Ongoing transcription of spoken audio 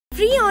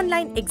Free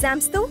online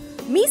exams తో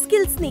మీ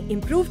skills ని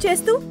improve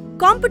చేస్తూ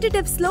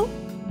కాంపిటిటివ్స్ లో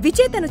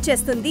విజేతను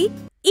చేస్తుంది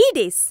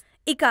Eedays.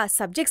 ఇక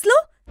సబ్జెక్ట్స్ లో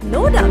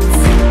no doubts.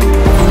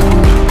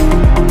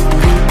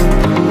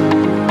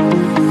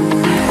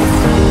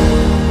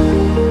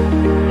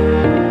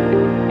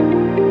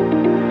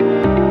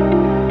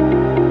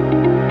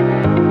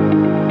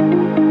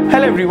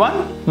 Hello everyone,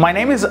 my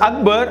name is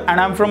Akbar and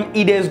I'm from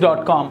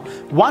Eedays.com.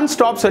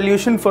 One-stop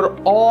solution for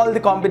all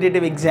the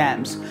competitive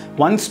exams.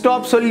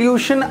 One-stop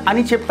solution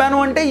ani cheppanu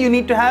ante you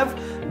need to have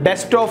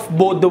best of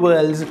both the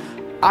worlds.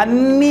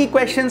 Anni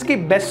questions ki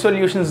best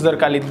solutions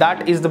dorkali.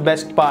 That is the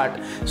best part.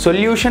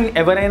 Solution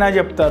evaraina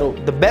cheptaru.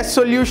 The best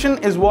solution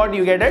is what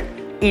you get at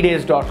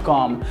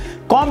Eedays.com.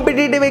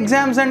 Competitive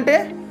exams ante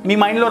మీ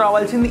మైండ్లో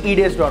రావాల్సింది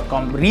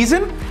Eedays.com.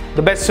 Reason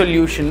the best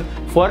solution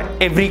for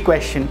every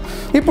question.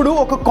 ఇప్పుడు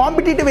ఒక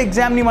competitive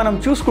ఎగ్జామ్ని మనం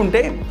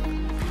చూసుకుంటే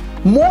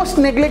most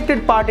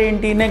neglected part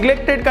ఏంటి?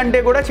 Neglected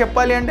కంటే కూడా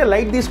చెప్పాలి అంటే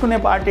లైట్ తీసుకునే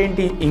పార్ట్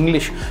ఏంటి?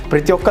 ఇంగ్లీష్.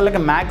 ప్రతి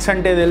ఒక్కళ్ళకి మ్యాథ్స్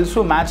అంటే తెలుసు,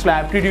 మ్యాథ్స్లో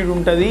యాప్టిట్యూడ్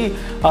ఉంటుంది,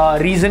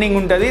 రీజనింగ్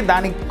ఉంటుంది,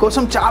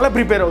 దానికోసం చాలా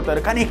ప్రిపేర్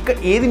అవుతారు. కానీ ఇక్కడ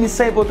ఏది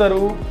మిస్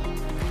అయిపోతారు?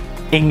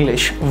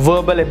 English,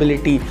 verbal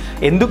ability.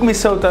 ఎందుకు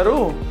మిస్ అవుతారు?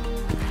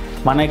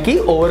 మనకి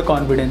ఓవర్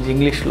కాన్ఫిడెన్స్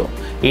ఇంగ్లీష్లో.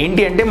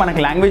 ఏంటి అంటే మనకు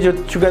లాంగ్వేజ్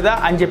వచ్చు కదా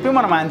అని చెప్పి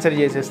మనం ఆన్సర్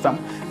చేసేస్తాం,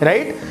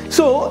 రైట్?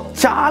 సో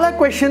చాలా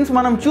క్వశ్చన్స్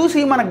మనం చూసి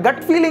మన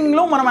గట్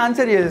ఫీలింగ్లో మనం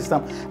ఆన్సర్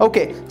చేసేస్తాం.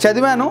 ఓకే,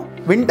 చదివాను,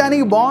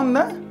 వినటానికి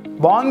బాగుందా?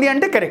 బాగుంది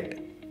అంటే కరెక్ట్,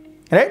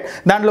 రైట్?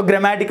 దాంట్లో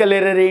గ్రామాటికల్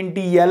ఎర్రర్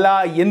ఏంటి, ఎలా,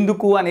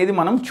 ఎందుకు అనేది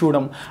మనం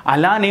చూడం.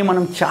 అలానే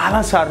మనం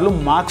చాలాసార్లు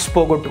మార్క్స్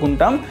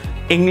పోగొట్టుకుంటాం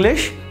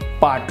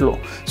పార్ట్లో.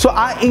 సో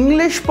ఆ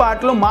ఇంగ్లీష్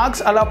పార్ట్లో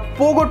మార్క్స్ అలా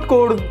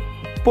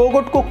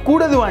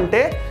పోగొట్టుకోకూడదు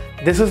అంటే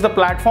this is the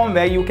platform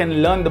where you can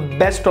learn the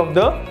best of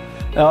the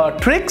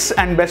tricks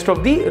and best of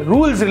the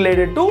rules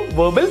related to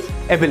verbal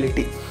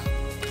ability.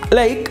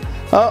 Like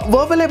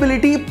verbal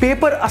ability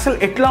paper asal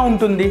etla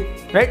untundi,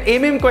 right?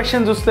 ఏమేం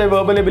questions వస్తాయి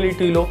verbal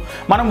ఎబిలిటీలో?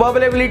 మనం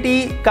verbal ability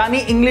కానీ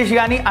English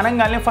కానీ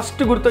అనగానే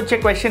first గుర్తొచ్చే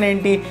question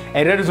ఏంటి?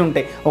 Errors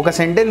ఉంటాయి. ఒక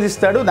సెంటెన్స్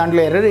ఇస్తాడు,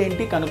 దాంట్లో ఎర్రర్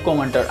ఏంటి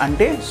కనుక్కోమంటాడు,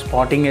 అంటే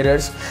స్పాటింగ్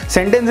ఎర్రర్స్.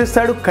 సెంటెన్స్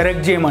ఇస్తాడు,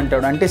 కరెక్ట్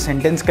చేయమంటాడు, అంటే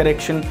sentence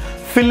correction.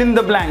 Fill in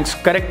the blanks,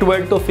 correct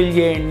వర్డ్తో fill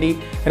చేయండి,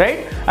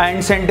 right?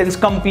 And sentence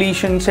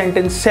completion,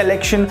 sentence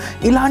selection,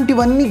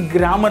 ఇలాంటివన్నీ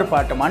గ్రామర్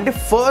పాఠం. అంటే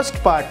ఫస్ట్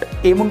పార్ట్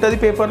ఏముంటుంది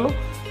పేపర్లో?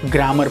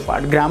 Grammar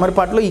part. గ్రామర్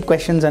పార్ట్లో ఈ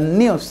క్వశ్చన్స్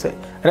అన్నీ వస్తాయి,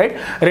 రైట్?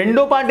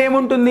 రెండో పార్ట్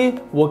ఏముంటుంది?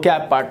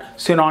 Vocab part.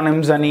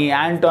 సినానిమ్స్ అని,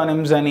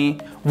 యాంటోనిమ్స్ అని,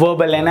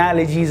 వర్బల్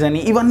ఎనాలజీస్ అని,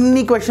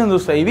 ఇవన్నీ క్వశ్చన్స్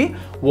వస్తాయి. ఇవి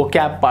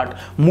వొకాబ్ పార్ట్.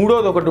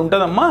 మూడోది ఒకటి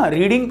ఉంటుందమ్మా,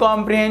 reading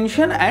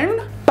comprehension and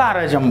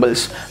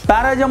parajumbles.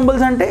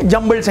 Parajumbles అంటే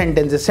జంబుల్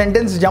సెంటెన్సెస్.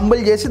 సెంటెన్స్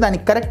జంబుల్ చేసి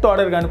దానికి కరెక్ట్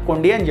ఆర్డర్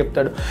కనుక్కోండి అని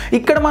చెప్తాడు.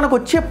 ఇక్కడ మనకు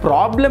వచ్చే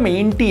ప్రాబ్లం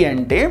ఏంటి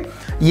అంటే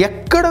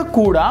ఎక్కడ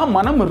కూడా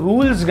మనం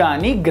రూల్స్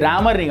కానీ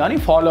గ్రామర్ని కానీ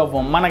ఫాలో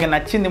అవ్వం. మనకి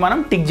నచ్చింది మనం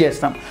టిక్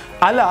చేస్తాం.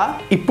 అలా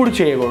ఇప్పుడు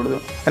చేయకూడదు,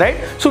 right?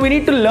 So we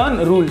need to learn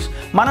rules.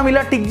 మనం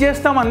ఇలా టిక్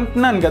చేస్తాం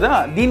అంటున్నాను కదా,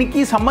 దీనికి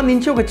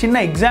సంబంధించి ఒక చిన్న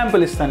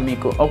ఎగ్జాంపుల్ ఇస్తాను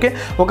మీకు. ఓకే,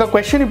 ఒక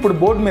క్వశ్చన్ ఇప్పుడు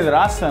బోర్డు మీద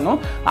రాస్తాను.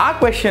 ఆ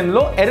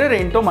క్వశ్చన్లో ఎర్రర్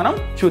ఏంటో మనం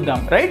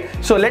చూద్దాం, right?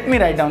 So let me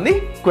right down the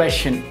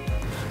question.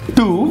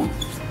 To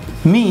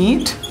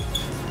meet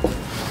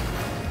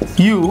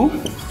you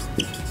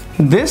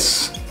this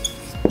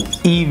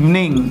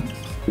evening.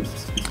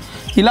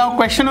 ఇలా ఒక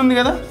క్వశ్చన్ ఉంది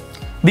కదా,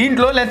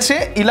 దీంట్లో లెట్స్ సే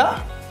ఇలా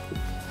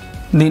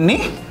దీన్ని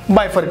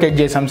బైఫర్కేట్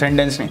చేసాం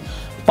సెంటెన్స్ని.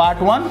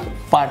 Part 1,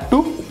 part 2,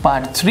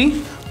 part 3,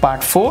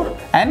 part 4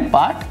 and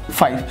part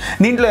 5.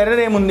 దీంట్లో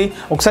ఎర్రర్ ఏముంది?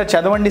 ఒకసారి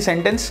చదవండి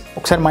సెంటెన్స్,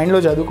 ఒకసారి మైండ్లో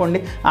చదువుకోండి.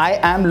 I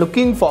am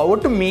looking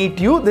forward to meet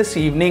you this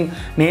evening.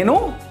 నేను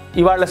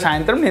ఇవాళ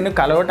సాయంత్రం నేను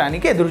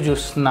కలవటానికి ఎదురు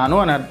చూస్తున్నాను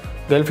అన్నారు.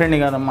 గర్ల్ ఫ్రెండ్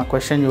కాదమ్మా,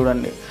 క్వశ్చన్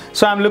చూడండి.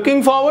 So I'm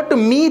looking forward to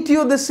meet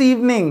you this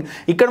evening.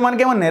 ఇక్కడ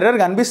మనకేమన్నా ఎర్రర్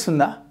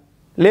కనిపిస్తుందా?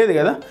 లేదు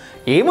కదా.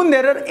 ఏముంది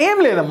ఎర్రర్? ఏం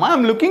లేదమ్మా.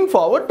 I'm looking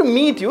forward to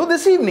meet you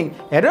this evening.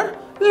 Error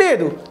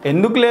లేదు.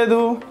 ఎందుకు లేదు?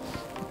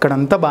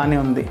 ఇక్కడంతా బాగానే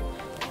ఉంది,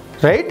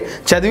 రైట్?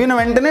 చదివిన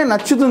వెంటనే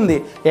నచ్చుతుంది,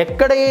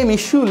 ఎక్కడ ఏం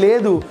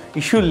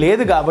ఇష్యూ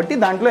లేదు కాబట్టి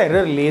దాంట్లో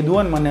ఎర్రర్ లేదు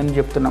అని మనం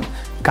చెప్తున్నాం.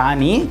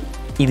 కానీ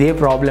ఇదే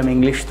ప్రాబ్లం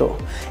ఇంగ్లీష్తో.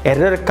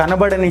 ఎర్రర్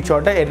కనబడని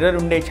చోట ఎర్రర్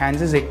ఉండే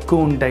ఛాన్సెస్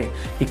ఎక్కువ ఉంటాయి.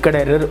 ఇక్కడ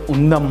ఎర్రర్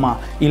ఉందమ్మా,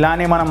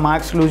 ఇలానే మనం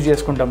మార్క్స్ లూజ్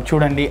చేసుకుంటాం.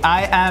 చూడండి, ఐ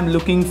యామ్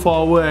లుకింగ్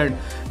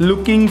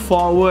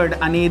ఫార్వర్డ్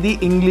అనేది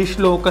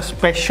ఇంగ్లీష్లో ఒక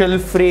స్పెషల్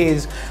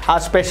ఫ్రేజ్. ఆ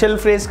స్పెషల్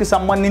ఫ్రేజ్కి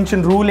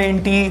సంబంధించిన రూల్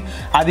ఏంటి?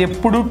 అది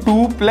ఎప్పుడు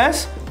 2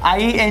 +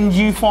 ing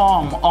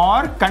form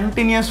are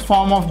continuous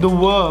form of the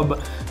verb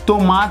తో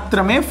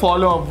మాత్రమే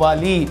ఫాలో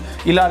అవ్వాలి.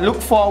 ఇలా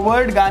లుక్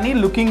ఫార్వర్డ్ కానీ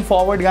లుకింగ్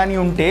ఫార్వర్డ్ కానీ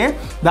ఉంటే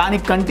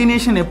దానికి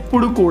కంటిన్యూషన్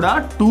ఎప్పుడు కూడా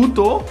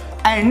 2తో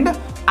అండ్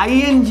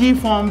ing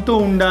ఫామ్తో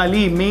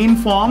ఉండాలి. Main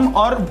form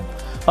are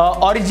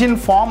origin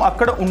form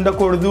అక్కడ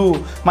ఉండకూడదు.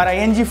 మరి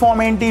ing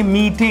ఫామ్ ఏంటి?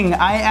 Meeting.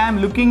 I am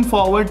looking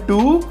forward to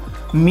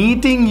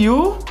meeting you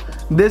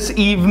this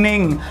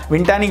evening.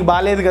 వినటానికి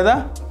బాగాలేదు కదా,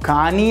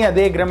 కానీ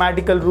అదే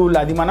గ్రామాటికల్ రూల్,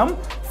 అది మనం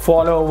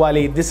ఫాలో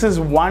అవ్వాలి. This is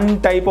one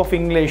type of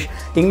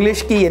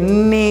ఇంగ్లీష్కి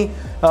ఎన్ని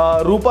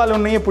రూపాలు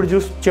ఉన్నాయో ఇప్పుడు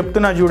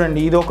చెప్తున్నా చూడండి.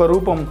 ఇది ఒక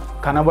రూపం,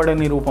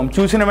 కనబడని రూపం.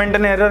 చూసిన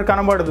వెంటనే ఎర్రర్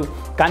కనబడదు,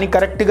 కానీ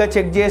కరెక్ట్గా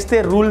చెక్ చేస్తే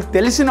రూల్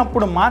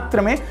తెలిసినప్పుడు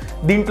మాత్రమే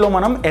దీంట్లో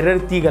మనం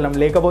ఎర్రర్ తీయగలం,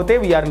 లేకపోతే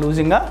వీఆర్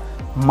లూజింగ్ అ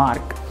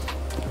మార్క్.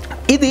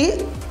 ఇది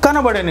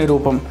కనబడని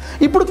రూపం.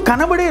 ఇప్పుడు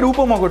కనబడే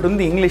రూపం ఒకటి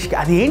ఉంది ఇంగ్లీష్కి.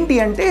 అది ఏంటి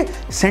అంటే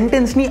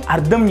సెంటెన్స్ని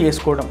అర్థం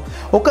చేసుకోవడం.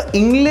 ఒక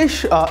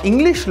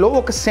ఇంగ్లీష్లో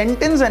ఒక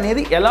సెంటెన్స్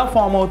అనేది ఎలా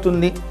ఫామ్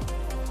అవుతుంది,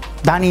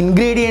 దాని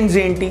ఇంగ్రీడియంట్స్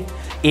ఏంటి,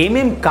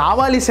 ఏమేం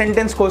కావాలి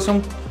సెంటెన్స్ కోసం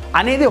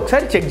అనేది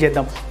ఒకసారి చెక్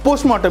చేద్దాం,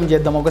 పోస్ట్ మార్టం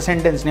చేద్దాం ఒక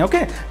సెంటెన్స్ని.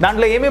 ఓకే,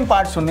 దాంట్లో ఏమేం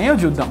పార్ట్స్ ఉన్నాయో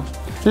చూద్దాం.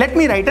 Let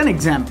me write an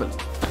example.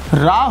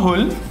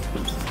 Rahul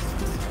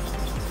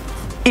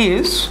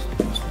is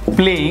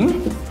playing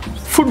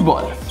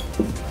football.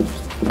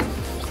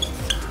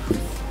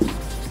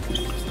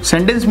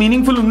 Sentence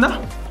meaningful ఉందా?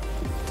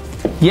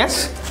 ఎస్,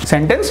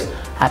 సెంటెన్స్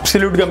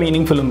అబ్సల్యూట్గా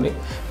మీనింగ్ఫుల్ ఉంది.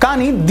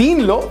 కానీ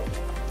దీనిలో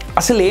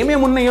అసలు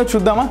ఏమేమి ఉన్నాయో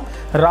చూద్దామా.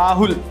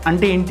 రాహుల్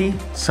అంటే ఏంటి?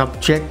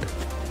 సబ్జెక్ట్.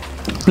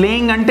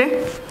 ప్లేయింగ్ అంటే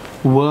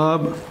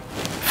వర్బ్.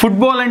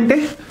 ఫుట్బాల్ అంటే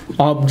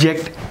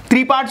ఆబ్జెక్ట్.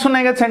 3 పార్ట్స్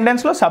ఉన్నాయి కదా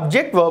సెంటెన్స్లో,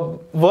 సబ్జెక్ట్,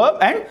 వర్బ్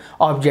అండ్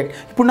ఆబ్జెక్ట్.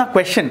 ఇప్పుడు నా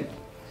క్వశ్చన్,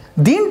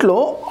 దీంట్లో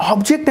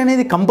ఆబ్జెక్ట్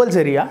అనేది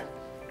కంపల్సరీయా?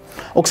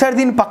 ఒకసారి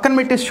దీన్ని పక్కన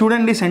పెట్టేసి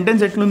చూడండి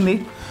సెంటెన్స్ ఎట్లుంది.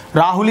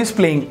 Rahul is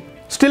playing,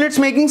 still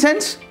it's making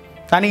sense.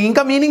 దానికి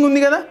ఇంకా మీనింగ్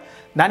ఉంది కదా.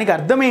 దానికి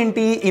అర్థం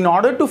ఏంటి? In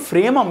order to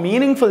frame a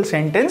meaningful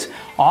sentence,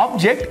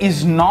 object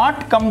is not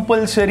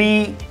compulsory.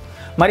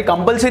 మరి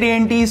కంపల్సరీ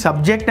ఏంటి?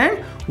 Subject and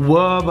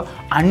verb.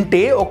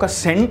 అంటే ఒక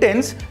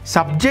సెంటెన్స్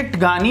సబ్జెక్ట్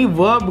కానీ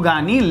వర్బ్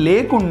కానీ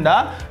లేకుండా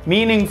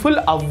మీనింగ్ఫుల్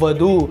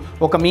అవ్వదు.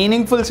 ఒక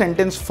మీనింగ్ఫుల్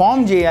సెంటెన్స్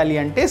ఫామ్ చేయాలి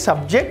అంటే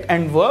సబ్జెక్ట్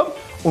అండ్ వర్బ్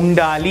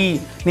ఉండాలి.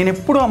 నేను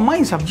ఎప్పుడు అమ్మా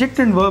ఈ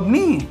సబ్జెక్ట్ అండ్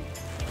వర్బ్ని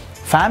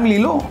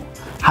ఫ్యామిలీలో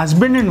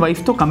హస్బెండ్ అండ్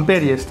వైఫ్తో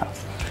కంపేర్ చేస్తాను.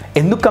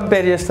 ఎందుకు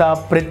కంపేర్ చేస్తా?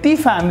 ప్రతి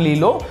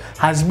ఫ్యామిలీలో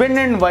హస్బెండ్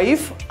అండ్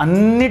వైఫ్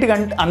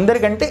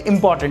అందరికంటే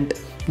important.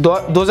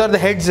 Those are the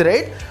heads,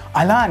 right?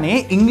 అలానే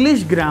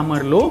ఇంగ్లీష్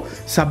గ్రామర్లో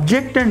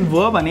సబ్జెక్ట్ అండ్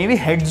వర్బ్ అనేవి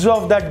హెడ్స్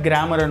ఆఫ్ దట్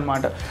గ్రామర్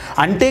అనమాట.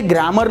 అంటే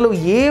గ్రామర్లో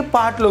ఏ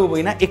పార్ట్లో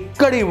పోయినా,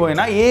 ఎక్కడికి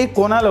పోయినా, ఏ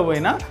కోణాలో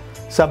పోయినా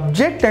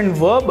సబ్జెక్ట్ అండ్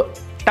వర్బ్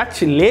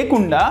టచ్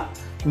లేకుండా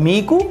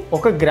మీకు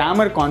ఒక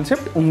గ్రామర్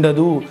కాన్సెప్ట్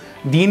ఉండదు.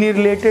 దీని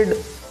రిలేటెడ్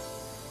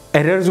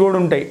ఎర్రర్స్ కూడా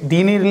ఉంటాయి,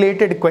 దీని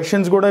రిలేటెడ్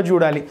క్వశ్చన్స్ కూడా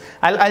చూడాలి.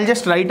 I'll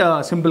just write a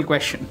simple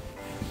question.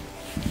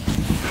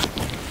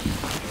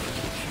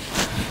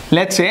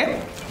 Let's say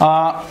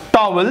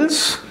towels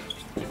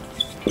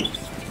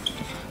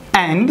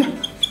and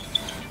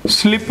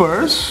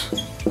slippers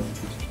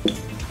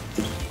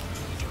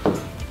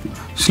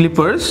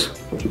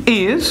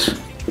is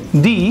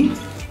the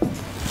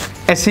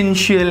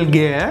essential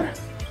gear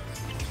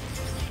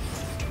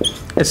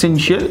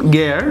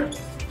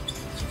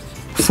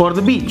for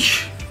the beach.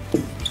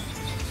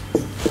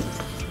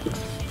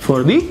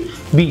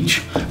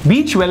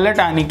 Beach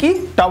వెళ్ళటానికి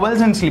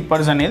టవల్స్ అండ్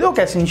స్లిప్పర్స్ అనేది ఒక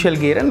ఎసెన్షియల్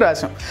గేర్ అని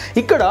రాసాం.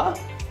 ఇక్కడ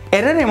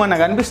ఎర్రర్ ఏమన్నా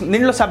కనిపిస్తుంది?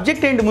 దీంట్లో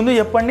సబ్జెక్ట్ ఏంటి ముందు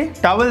చెప్పండి?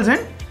 Towels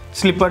and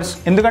slippers.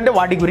 ఎందుకంటే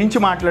వాటి గురించి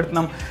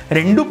మాట్లాడుతున్నాం.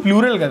 2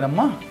 ప్లూరల్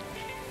కదమ్మా,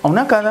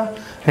 అవునా కదా?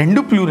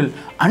 2 ప్లూరల్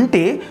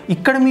అంటే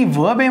ఇక్కడ మీ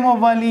వర్బ్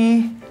ఏమవ్వాలి?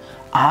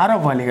 ఆర్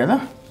అవ్వాలి కదా,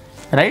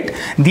 రైట్?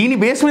 దీని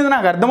బేస్ మీద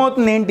నాకు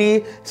అర్థమవుతుంది ఏంటి?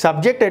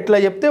 సబ్జెక్ట్ ఎట్లా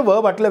చెప్తే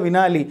వర్బ్ అట్లా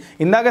వినాలి.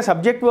 ఇందాక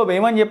సబ్జెక్ట్ వర్బ్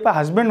ఏమని చెప్పా?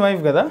 హస్బెండ్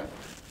వైఫ్ కదా.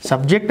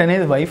 సబ్జెక్ట్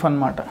అనేది వైఫ్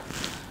అన్నమాట,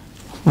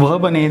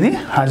 వర్బ్ అనేది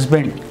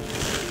హస్బెండ్.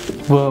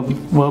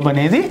 వర్బ్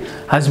అనేది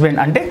హస్బెండ్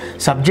అంటే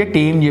సబ్జెక్ట్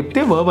ఏం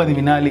చెప్తే వర్బ్ అది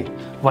వినాలి,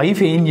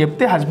 వైఫ్ ఏం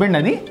చెప్తే హస్బెండ్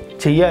అది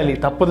చెయ్యాలి,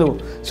 తప్పదు.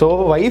 సో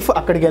వైఫ్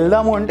అక్కడికి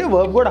వెళ్దాము అంటే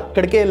వర్బ్ కూడా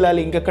అక్కడికే వెళ్ళాలి,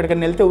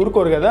 ఇంకెక్కడికైనా వెళ్తే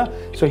ఊరుకోరు కదా.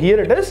 So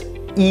here it is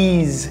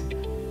is.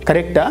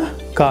 కరెక్టా?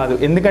 కాదు,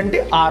 ఎందుకంటే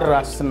ఆర్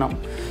రాస్తున్నాం.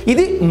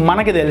 ఇది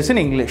మనకి తెలిసిన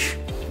ఇంగ్లీష్.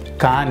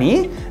 కానీ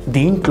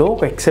దీంట్లో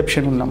ఒక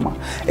ఎక్సెప్షన్ ఉందమ్మా.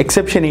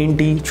 ఎక్సెప్షన్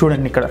ఏంటి?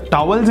 చూడండి, ఇక్కడ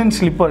టవల్స్ అండ్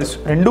స్లిప్పర్స్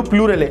 2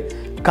 ప్లూరలే,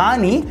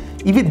 కానీ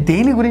ఇవి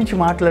దేని గురించి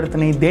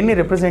మాట్లాడుతున్నాయి? దేన్ని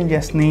రిప్రజెంట్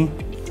చేస్తున్నాయి?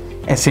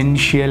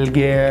 Essential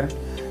gear.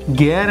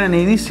 గేర్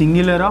అనేది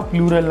సింగులరా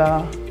ప్లూరలా?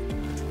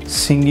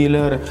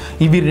 సింగులర్.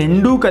 ఇవి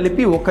 2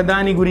 కలిపి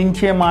ఒకదాని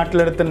గురించే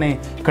మాట్లాడుతున్నాయి.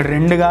 ఇక్కడ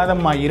 2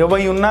 కాదమ్మా,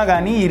 20 ఉన్నా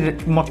కానీ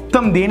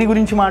మొత్తం దేని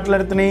గురించి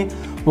మాట్లాడుతున్నాయి?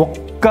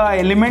 ఒక్క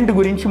ఎలిమెంట్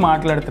గురించి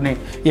మాట్లాడుతున్నాయి.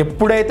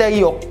 ఎప్పుడైతే ఈ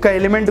ఒక్క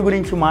ఎలిమెంట్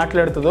గురించి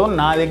మాట్లాడుతుందో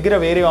నా దగ్గర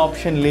వేరే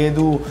ఆప్షన్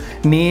లేదు,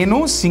 నేను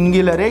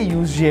సింగులరే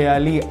యూజ్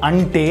చేయాలి.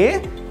 అంటే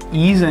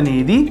ఈజ్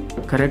అనేది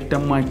కరెక్ట్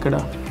అమ్మా. ఇక్కడ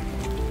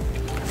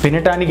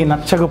వినటానికి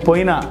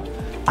నచ్చకపోయినా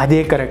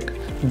అదే correct.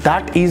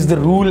 That is the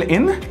rule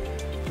in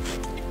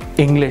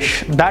English.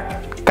 That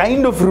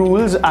kind of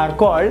rules are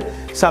called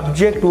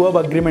subject verb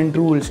agreement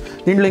rules.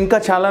 దీంట్లో ఇంకా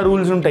చాలా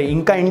రూల్స్ ఉంటాయి,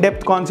 ఇంకా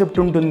ఇన్డెప్త్ కాన్సెప్ట్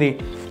ఉంటుంది.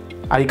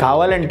 అది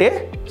కావాలంటే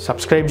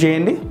సబ్స్క్రైబ్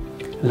చేయండి,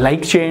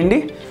 లైక్ చేయండి,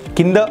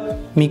 కింద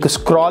మీకు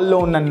స్క్రాల్లో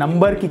ఉన్న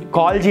నంబర్కి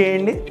కాల్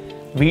చేయండి,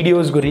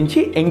 వీడియోస్ గురించి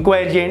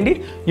ఎంక్వైరీ చేయండి.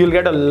 You'll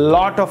get a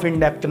lot of in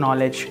depth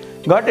knowledge.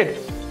 Got it?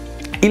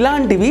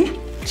 ఇలాంటివి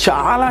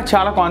చాలా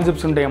చాలా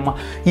కాన్సెప్ట్స్ ఉంటాయమ్మా.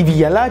 ఇవి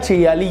ఎలా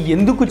చేయాలి,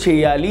 ఎందుకు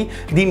చేయాలి,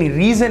 దీని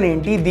రీజన్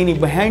ఏంటి, దీని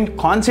బిహైండ్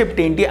కాన్సెప్ట్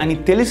ఏంటి అని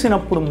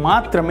తెలిసినప్పుడు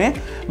మాత్రమే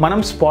మనం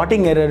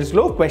స్పాటింగ్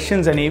ఎర్రర్స్లో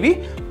క్వశ్చన్స్ అనేవి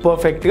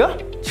పర్ఫెక్ట్గా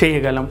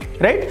చేయగలం,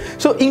 రైట్?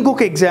 సో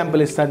ఇంకొక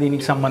ఎగ్జాంపుల్ ఇస్తా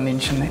దీనికి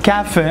సంబంధించింది.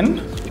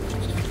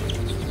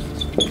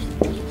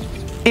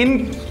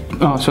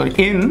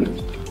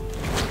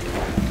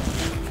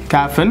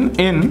 caffeine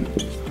in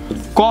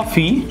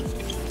coffee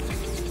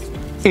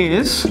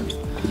is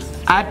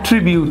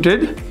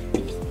attributed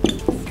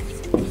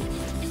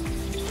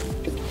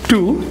to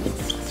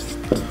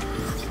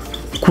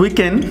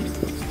quicken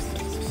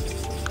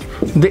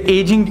the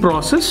aging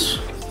process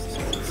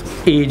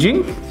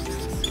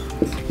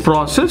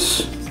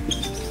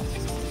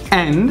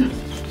and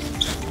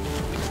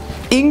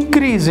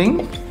increasing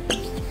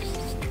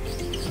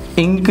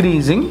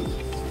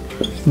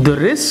the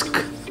risk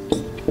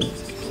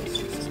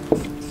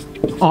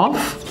of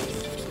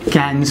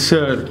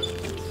cancer.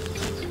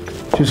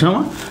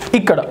 చూసామా?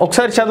 ఇక్కడ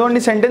ఒకసారి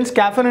చదవండి sentence.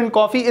 caffeine in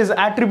coffee is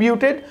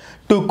attributed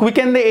to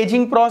quicken the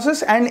aging process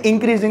and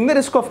increasing the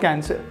risk of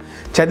cancer.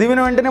 చదివిన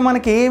వెంటనే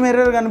మనకి ఏం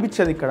error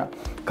కనిపించదు ఇక్కడ,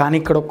 కానీ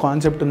ఇక్కడ ఒక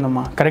కాన్సెప్ట్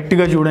ఉందమ్మా.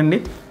 కరెక్ట్గా చూడండి.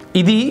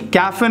 ఇది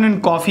caffeine in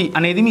coffee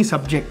అనేది మీ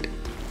సబ్జెక్ట్.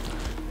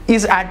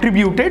 ఈజ్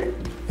అట్రిబ్యూటెడ్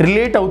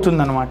రిలేట్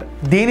అవుతుంది అనమాట.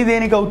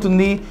 దేనికి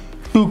అవుతుంది?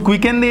 To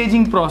quicken the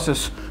ageing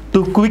process. To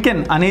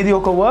quicken అనేది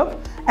ఒక verb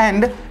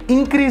and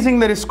increasing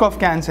the risk of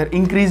cancer,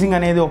 increasing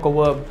అనేది ఒక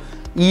వర్బ్.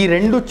 ఈ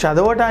రెండు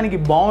చదవటానికి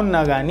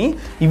బాగున్నా కానీ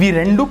ఇవి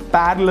రెండు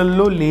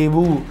ప్యారలల్లో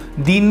లేవు.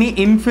 దీన్ని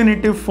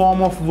ఇన్ఫినిటివ్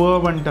ఫార్మ్ ఆఫ్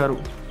వర్బ్ అంటారు.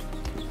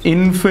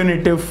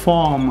 Infinitive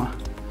form.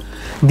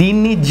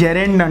 దీన్ని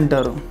జెరెండ్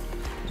అంటారు.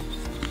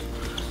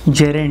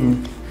 జెరెండ్.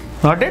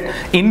 Not it?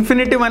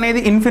 ఇన్ఫినిటివ్ అనేది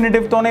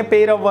ఇన్ఫినిటివ్తోనే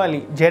పేర్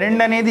అవ్వాలి,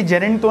 జెరెండ్ అనేది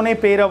జెరెండ్తోనే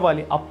పేర్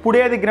అవ్వాలి,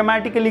 అప్పుడే అది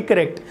గ్రామాటికలీ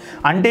కరెక్ట్.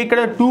 అంటే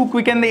ఇక్కడ to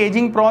quicken the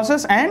ageing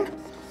process and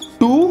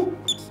to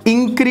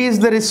increase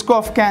the risk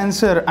of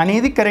cancer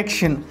అనేది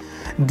కరెక్షన్.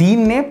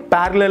 దీన్నే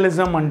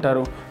ప్యారలలిజం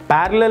అంటారు.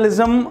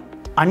 ప్యారలలిజం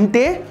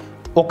అంటే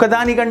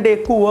ఒకదానికంటే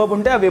ఎక్కువ వర్బ్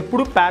ఉంటే అవి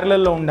ఎప్పుడు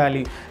ప్యారలల్లో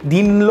ఉండాలి.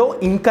 దీనిలో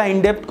ఇంకా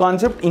ఇన్డెప్త్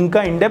కాన్సెప్ట్,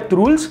 ఇంకా ఇన్డెప్త్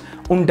రూల్స్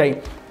ఉంటాయి.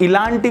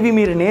 ఇలాంటివి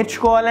మీరు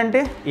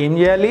నేర్చుకోవాలంటే ఏం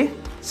చేయాలి?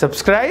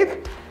 Subscribe,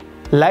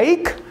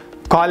 like,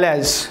 call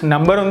us.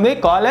 Number undi,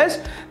 call us.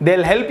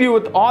 They'll help you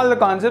with all the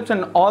concepts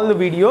and all the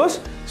videos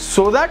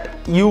so that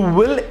you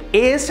will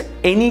ace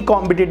any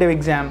competitive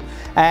exam.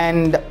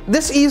 And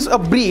this is a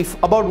brief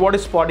about what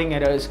is spotting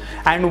errors.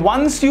 And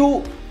once you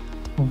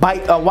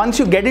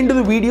get into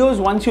the videos,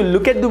 once you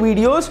look at the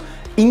videos,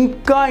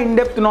 inka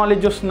in-depth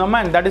knowledge ostundamma,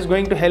 and that is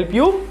going to help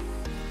you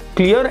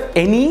clear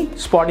any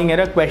spotting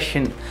error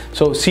question.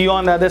 So see you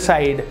on the other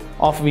side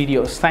of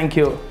videos. Thank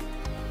you.